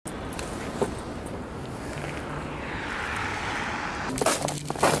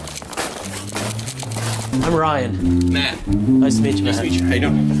I'm Ryan. Matt. Nice to meet you, Matt. Nice to meet you. How you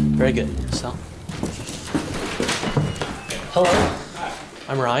doing? Very good. So. Hello. Hi.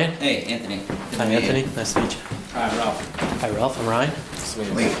 I'm Ryan. Hey, Anthony. Hi, Anthony. Nice to meet you. Hi, Ralph. Hi, Ralph. I'm Ryan. Nice to meet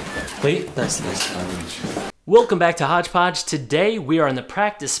you. Lee. Nice to meet you. Welcome back to Hodgepodge. Today we are in the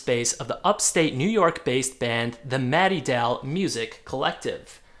practice space of the upstate New York-based band, the Mattydale Music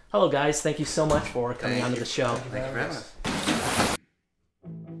Collective. Hello, guys. Thank you so much for coming onto the show. Thank you for having us.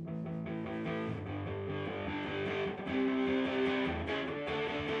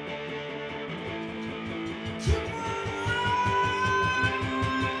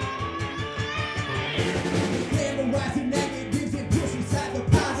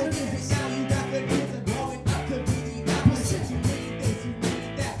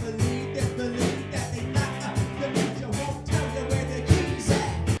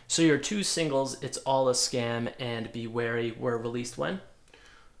 So your two singles, It's All a Scam and Be Wary, were released when?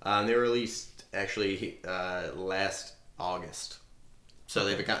 They were released actually last August. So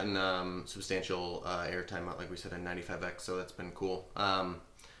they've gotten substantial airtime, like we said, in 95X, so that's been cool.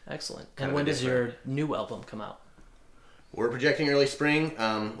 Excellent. And when does your new album come out? We're projecting early spring.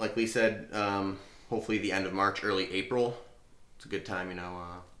 Like Lee said, hopefully the end of March, early April. It's a good time, you know,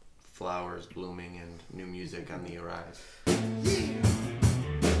 flowers blooming and new music on the rise.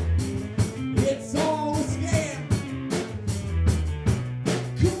 It's all a scam.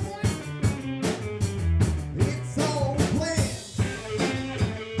 Come on. It's all a plan.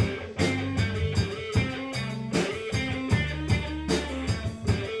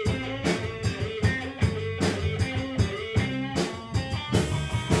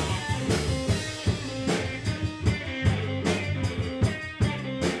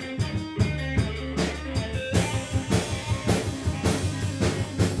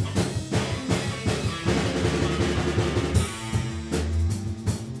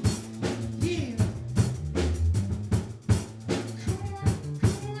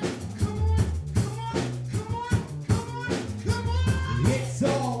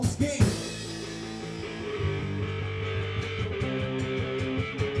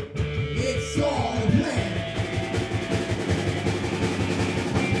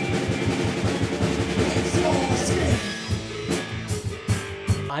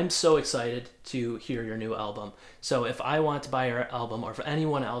 I'm so excited to hear your new album. So if I want to buy your album, or if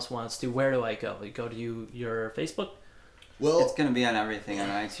anyone else wants to, where do I go? You go to your Facebook? Well, it's going to be on everything, on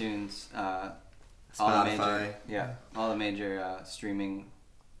iTunes, Spotify. all the major streaming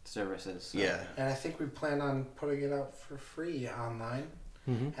services. So. Yeah. And I think we plan on putting it out for free online.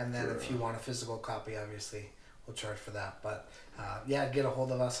 Mm-hmm. And then if you want a physical copy, obviously, we'll charge for that. But yeah, get a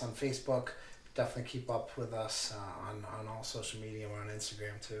hold of us on Facebook. Definitely keep up with us on all social media. We're on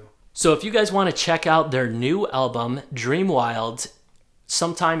Instagram too. So if you guys want to check out their new album, Dream Wild,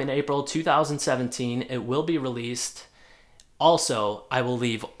 sometime in April 2017, it will be released. Also, I will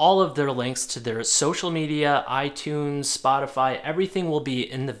leave all of their links to their social media, iTunes, Spotify. Everything will be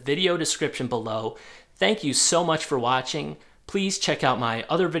in the video description below. Thank you so much for watching. Please check out my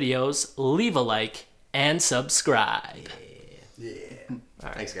other videos, leave a like, and subscribe. Yeah. All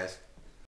right. Thanks, guys.